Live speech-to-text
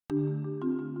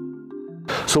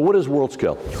So what is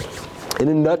Worldscale? In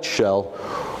a nutshell,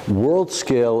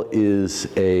 Worldscale is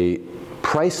a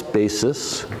price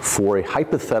basis for a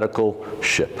hypothetical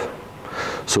ship.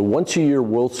 So once a year,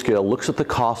 Worldscale looks at the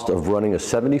cost of running a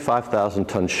 75,000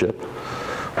 ton ship.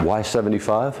 Why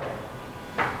 75?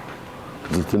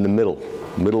 Because it's in the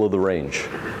middle of the range.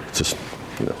 It's just,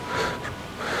 you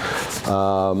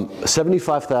know.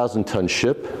 75,000 ton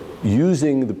ship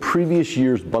using the previous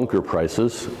year's bunker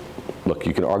prices. Look,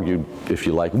 you can argue if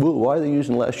you like, well, why are they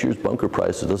using last year's bunker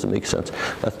prices? It doesn't make sense.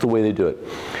 That's the way they do it.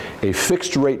 A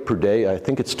fixed rate per day, I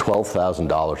think it's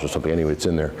 $12,000 or something, anyway, it's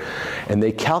in there. And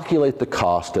they calculate the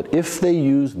cost that if they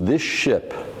use this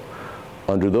ship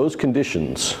under those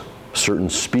conditions,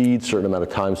 certain speed, certain amount of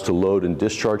times to load and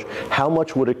discharge, how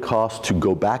much would it cost to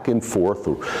go back and forth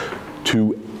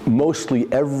to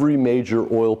mostly every major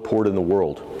oil port in the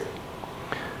world?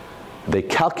 They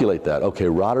calculate that. Okay,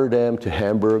 Rotterdam to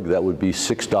Hamburg, that would be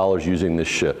 $6 using this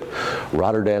ship.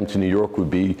 Rotterdam to New York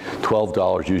would be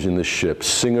 $12 using this ship.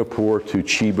 Singapore to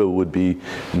Chiba would be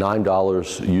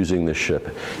 $9 using this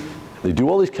ship. They do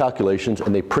all these calculations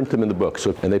and they print them in the book.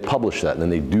 And they publish that. And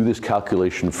then they do this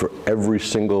calculation for every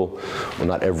single, well,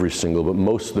 not every single, but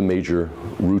most of the major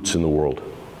routes in the world.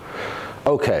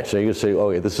 Okay, so you're going to say,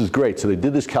 okay, this is great. So they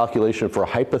did this calculation for a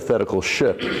hypothetical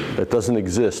ship that doesn't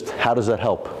exist. How does that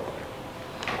help?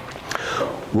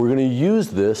 We're going to use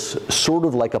this sort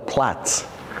of like a Platts,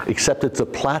 except it's a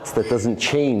Platts that doesn't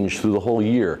change through the whole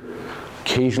year.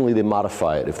 Occasionally they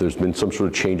modify it. If there's been some sort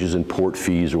of changes in port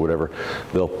fees or whatever,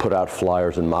 they'll put out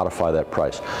flyers and modify that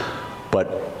price.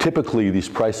 But typically these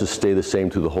prices stay the same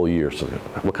through the whole year. So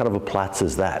what kind of a Platts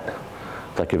is that?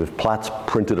 Like if Platts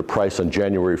printed a price on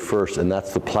January 1st and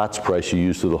that's the Platts price you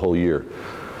use through the whole year.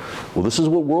 Well, this is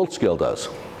what Worldscale does.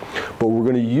 But we're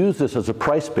going to use this as a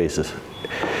price basis.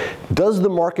 Does the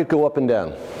market go up and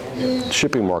down?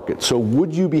 Shipping market. So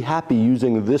would you be happy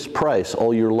using this price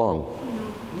all year long?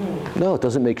 No, it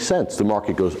doesn't make sense. The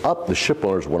market goes up, the ship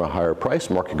owners want a higher price,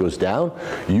 market goes down,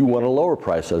 you want a lower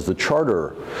price as the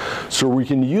charterer. So we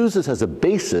can use this as a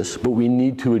basis, but we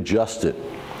need to adjust it.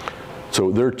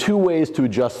 So there are two ways to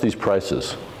adjust these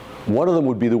prices. One of them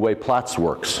would be the way Platts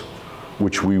works,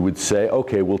 which we would say,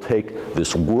 okay, we'll take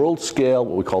this Worldscale,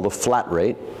 what we call the flat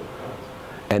rate,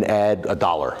 and add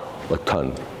 $1 a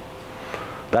ton.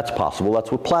 That's possible.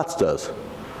 That's what Platts does.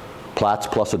 Platts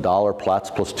plus $1, Platts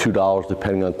plus $2,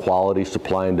 depending on quality,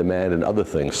 supply and demand, and other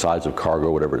things, size of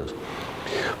cargo, whatever it is.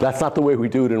 That's not the way we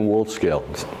do it in Worldscale.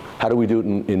 How do we do it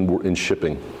in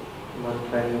shipping?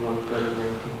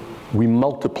 We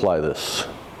multiply this.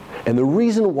 And the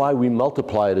reason why we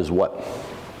multiply it is what?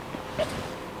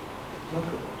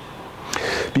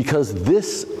 Because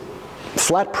this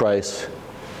flat price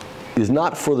is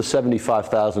not for the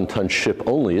 75,000 ton ship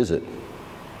only, is it?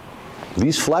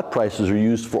 These flat prices are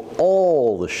used for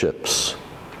all the ships.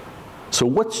 So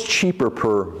what's cheaper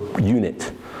per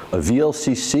unit? A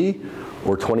VLCC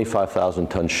or 25,000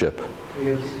 ton ship?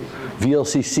 VLCC.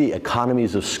 VLCC,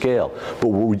 economies of scale, but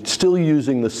we're still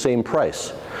using the same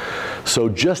price. So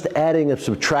just adding and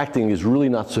subtracting is really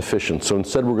not sufficient. So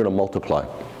instead we're going to multiply,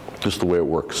 just the way it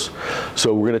works.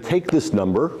 So we're going to take this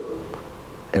number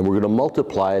and we're going to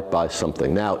multiply it by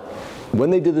something. Now, when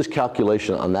they did this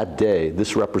calculation on that day,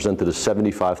 this represented a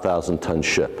 75,000 ton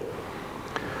ship.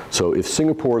 So if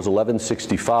Singapore is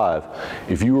 1165,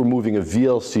 if you were moving a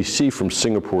VLCC from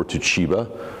Singapore to Chiba,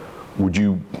 would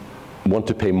you want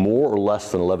to pay more or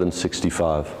less than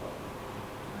 1165?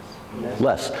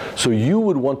 Less. So you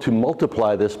would want to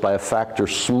multiply this by a factor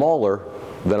smaller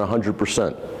than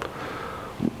 100%.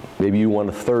 Maybe you want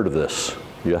a third of this.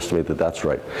 You estimate that that's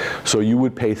right. So you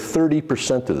would pay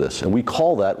 30% of this, and we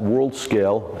call that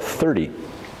Worldscale 30.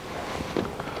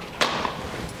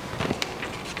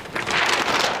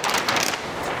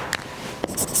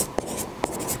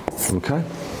 Okay?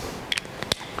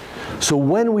 So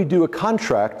when we do a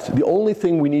contract, the only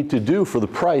thing we need to do for the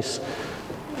price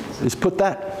is put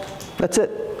that. That's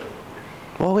it.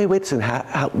 Oh, wait a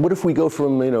second. What if we go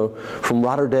from, from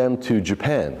Rotterdam to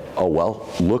Japan? Oh, well,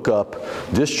 look up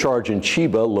discharge in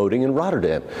Chiba, loading in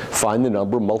Rotterdam. Find the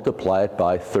number, multiply it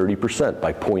by 30%,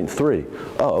 by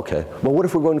 0.3. Oh, okay. Well, what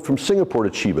if we're going from Singapore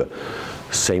to Chiba?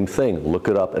 Same thing. Look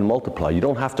it up and multiply. You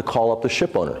don't have to call up the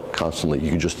ship owner constantly. You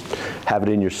can just have it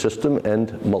in your system and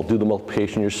do the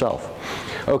multiplication yourself.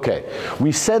 Okay.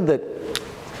 We said that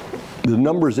the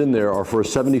numbers in there are for a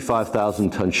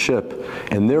 75,000 ton ship,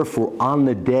 and therefore on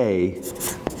the day,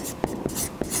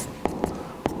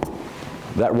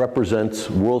 that represents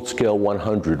Worldscale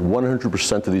 100.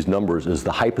 100% of these numbers is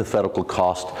the hypothetical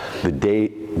cost the day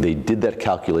they did that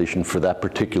calculation for that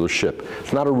particular ship.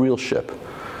 It's not a real ship.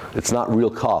 It's not real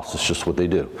cost, it's just what they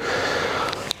do.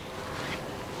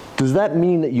 Does that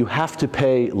mean that you have to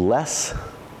pay less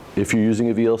if you're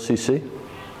using a VLCC?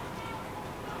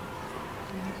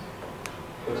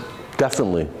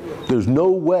 Definitely. There's no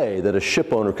way that a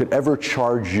ship owner could ever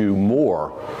charge you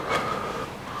more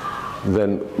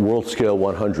than Worldscale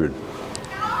 100.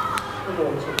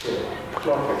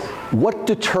 What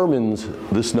determines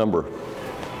this number?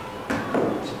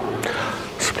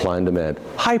 Supply and demand.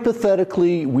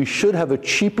 Hypothetically, we should have a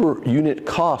cheaper unit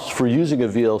cost for using a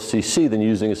VLCC than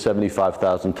using a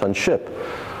 75,000 ton ship.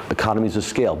 Economies of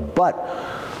scale. But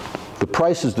the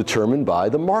price is determined by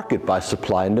the market, by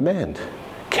supply and demand.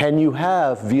 Can you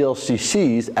have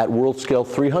VLCCs at Worldscale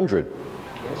 300?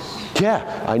 Yes.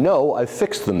 Yeah, I know, I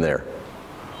fixed them there,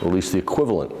 or at least the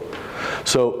equivalent.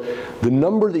 So the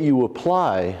number that you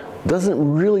apply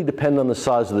doesn't really depend on the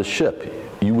size of the ship.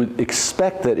 You would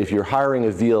expect that if you're hiring a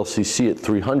VLCC at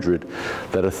 300,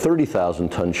 that a 30,000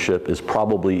 ton ship is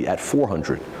probably at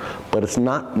 400, but it's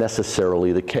not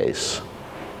necessarily the case.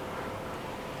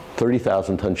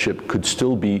 30,000 ton ship could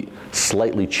still be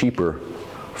slightly cheaper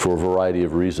for a variety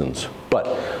of reasons. But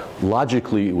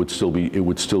logically, it would still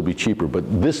be cheaper.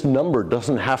 But this number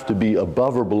doesn't have to be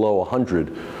above or below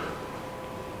 100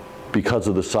 because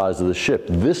of the size of the ship.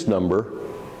 This number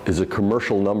is a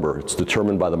commercial number. It's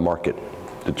determined by the market,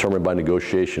 determined by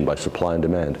negotiation, by supply and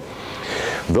demand.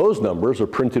 Those numbers are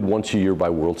printed once a year by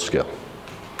Worldscale.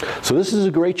 So this is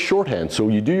a great shorthand. So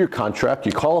you do your contract,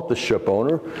 you call up the ship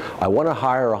owner, I want to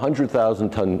hire a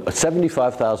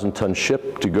 75,000 ton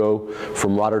ship to go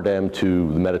from Rotterdam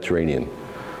to the Mediterranean.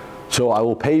 So I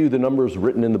will pay you the numbers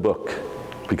written in the book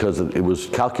because it was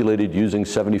calculated using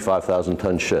 75,000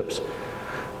 ton ships.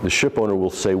 The ship owner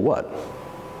will say what?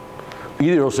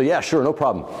 Either he'll say, yeah, sure, no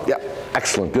problem. Yeah,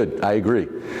 excellent, good, I agree,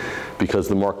 because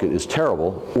the market is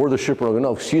terrible. Or the ship owner will go,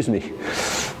 no, excuse me.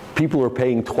 People are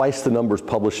paying twice the numbers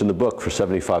published in the book for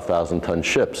 75,000 ton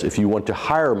ships. If you want to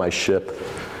hire my ship,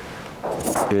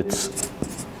 it's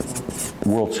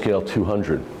Worldscale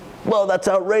 200. Well, that's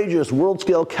outrageous.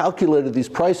 Worldscale calculated these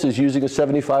prices using a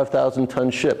 75,000 ton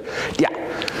ship. Yeah,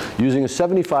 using a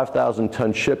 75,000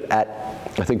 ton ship at,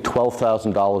 I think,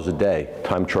 $12,000 a day,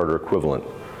 time charter equivalent.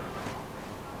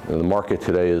 And the market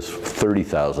today is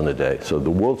 30,000 a day. So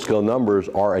the Worldscale numbers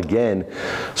are, again,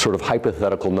 sort of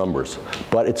hypothetical numbers.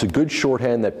 But it's a good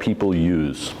shorthand that people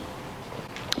use.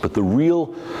 But the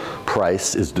real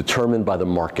price is determined by the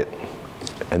market.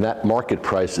 And that market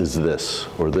price is this,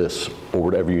 or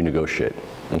whatever you negotiate.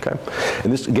 Okay?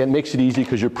 And this, again, makes it easy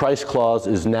because your price clause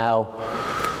is now,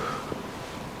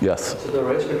 yes? So the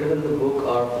rates written in the book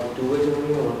are for two-way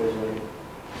journey or one-way journey?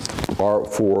 Are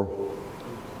for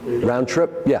round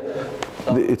trip? Yeah.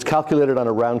 It's calculated on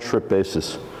a round trip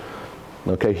basis.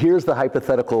 Okay, here's the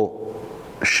hypothetical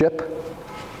ship.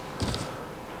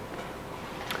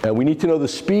 And we need to know the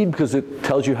speed because it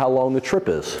tells you how long the trip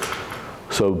is.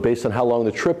 So based on how long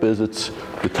the trip is, it's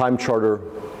the time charter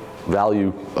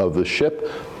value of the ship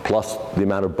plus the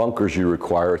amount of bunkers you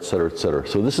require, et cetera, et cetera.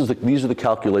 So these are the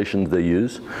calculations they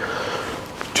use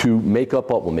to make up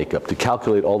what we'll make up, to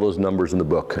calculate all those numbers in the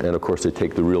book. And of course, they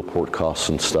take the real port costs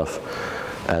and stuff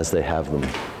as they have them.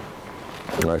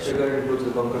 All right. So that includes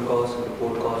the bunker costs and the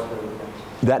port costs and everything?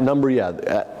 That number,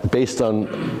 yeah, based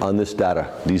on this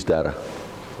data, these data.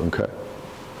 Okay.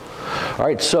 All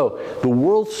right, so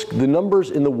the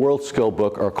numbers in the Worldscale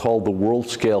book are called the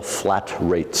Worldscale flat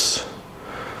rates.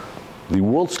 The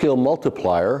Worldscale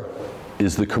multiplier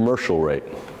is the commercial rate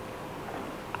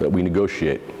that we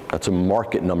negotiate. That's a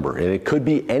market number, and it could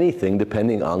be anything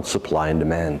depending on supply and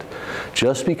demand.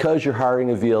 Just because you're hiring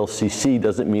a VLCC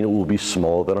doesn't mean it will be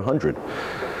smaller than 100.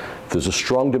 If there's a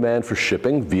strong demand for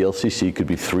shipping, VLCC could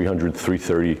be 300,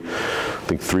 330, I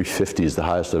think 350 is the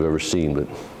highest I've ever seen, but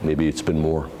maybe it's been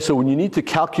more. So when you need to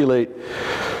calculate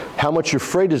how much your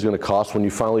freight is going to cost when you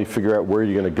finally figure out where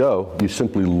you're going to go, you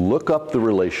simply look up the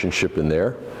relationship in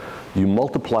there, you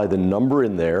multiply the number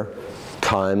in there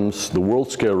times the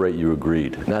Worldscale rate you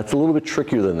agreed. Now it's a little bit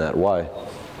trickier than that. Why?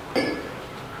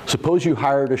 Suppose you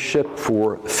hired a ship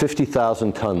for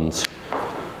 50,000 tons.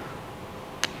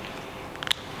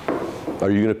 Are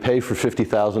you going to pay for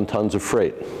 50,000 tons of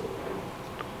freight?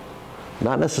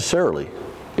 Not necessarily.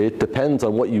 It depends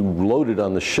on what you loaded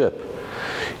on the ship.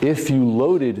 If you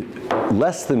loaded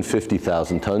less than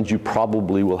 50,000 tons, you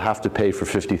probably will have to pay for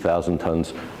 50,000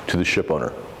 tons to the ship owner.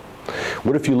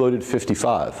 What if you loaded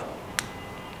 55?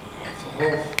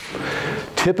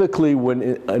 Typically, when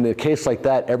in a case like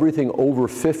that, everything over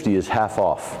 50 is half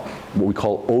off, what we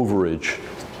call overage.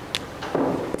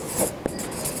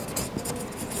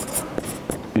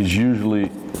 Is usually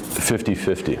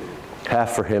 50-50.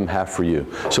 half for him, half for you.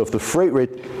 So if the freight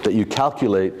rate that you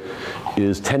calculate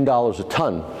is $10 a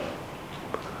ton,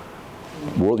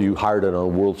 you hired it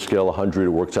on Worldscale 100, it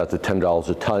works out to $10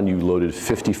 a ton, you loaded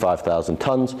 55,000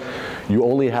 tons, you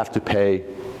only have to pay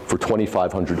for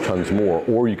 2,500 tons more,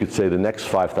 or you could say the next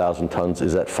 5,000 tons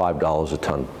is at $5 a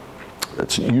ton.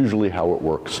 That's usually how it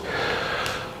works.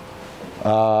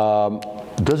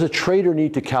 Does a trader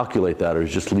need to calculate that, or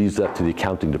just leaves that to the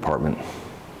accounting department?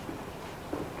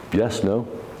 Yes, no?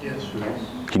 Yes.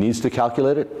 He needs to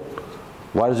calculate it?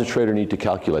 Why does a trader need to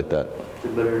calculate that? To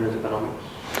better his economics.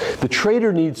 The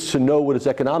trader needs to know what his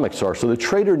economics are. So the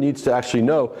trader needs to actually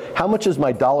know, how much is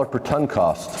my dollar per ton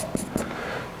cost?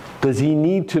 Does he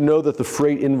need to know that the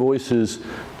freight invoice is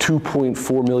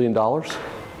 $2.4 million? Or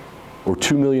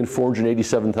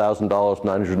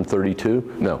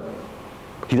 $2,487,932? No.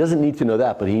 He doesn't need to know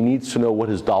that, but he needs to know what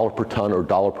his dollar per ton or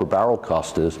dollar per barrel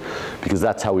cost is, because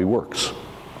that's how he works.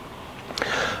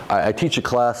 I teach a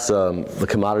class, the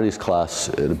commodities class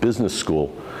at a business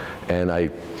school, and I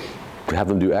have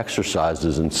them do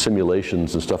exercises and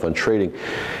simulations and stuff on trading.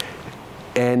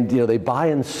 And they buy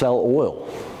and sell oil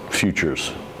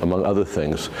futures, among other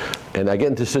things. And I get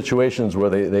into situations where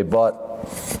they bought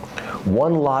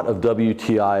one lot of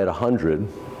WTI at 100,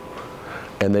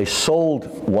 and they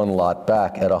sold one lot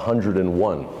back at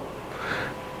 101.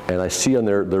 And I see on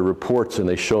their reports, and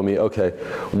they show me, okay,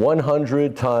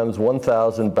 100 times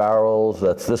 1,000 barrels,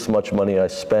 that's this much money I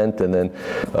spent, and then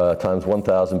times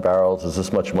 1,000 barrels is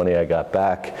this much money I got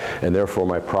back, and therefore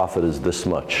my profit is this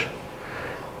much.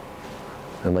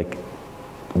 I'm like,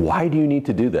 why do you need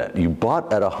to do that? You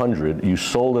bought at 100, you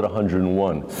sold at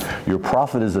 101. Your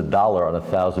profit is $1 on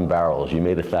 1,000 barrels. You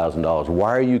made $1,000.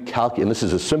 Why are you calculating? And this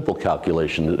is a simple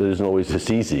calculation. It isn't always this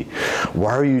easy.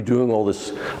 Why are you doing all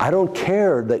this? I don't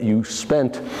care that you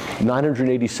spent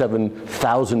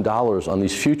 $987,000 on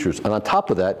these futures. And on top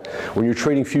of that, when you're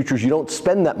trading futures, you don't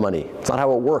spend that money. It's not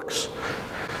how it works.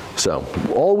 So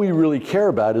all we really care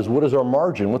about is, what is our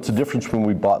margin? What's the difference when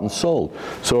we bought and sold?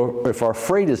 So if our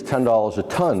freight is $10 a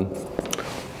ton,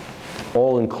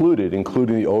 all included,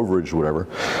 including the overage, whatever,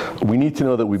 we need to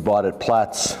know that we bought at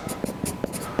Platts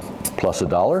plus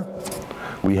 $1.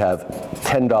 We have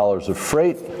 $10 of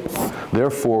freight.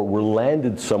 Therefore, we're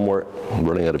landed somewhere, I'm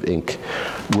running out of ink.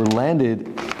 We're landed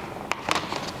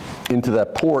into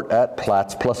that port at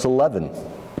Platts plus 11.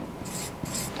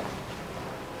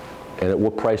 And at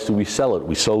what price do we sell it?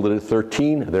 We sold it at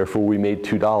 13, therefore we made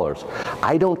 $2.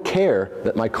 I don't care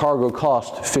that my cargo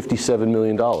cost $57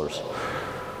 million.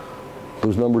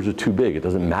 Those numbers are too big. It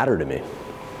doesn't matter to me.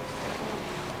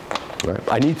 Right?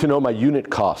 I need to know my unit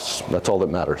costs. That's all that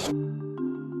matters.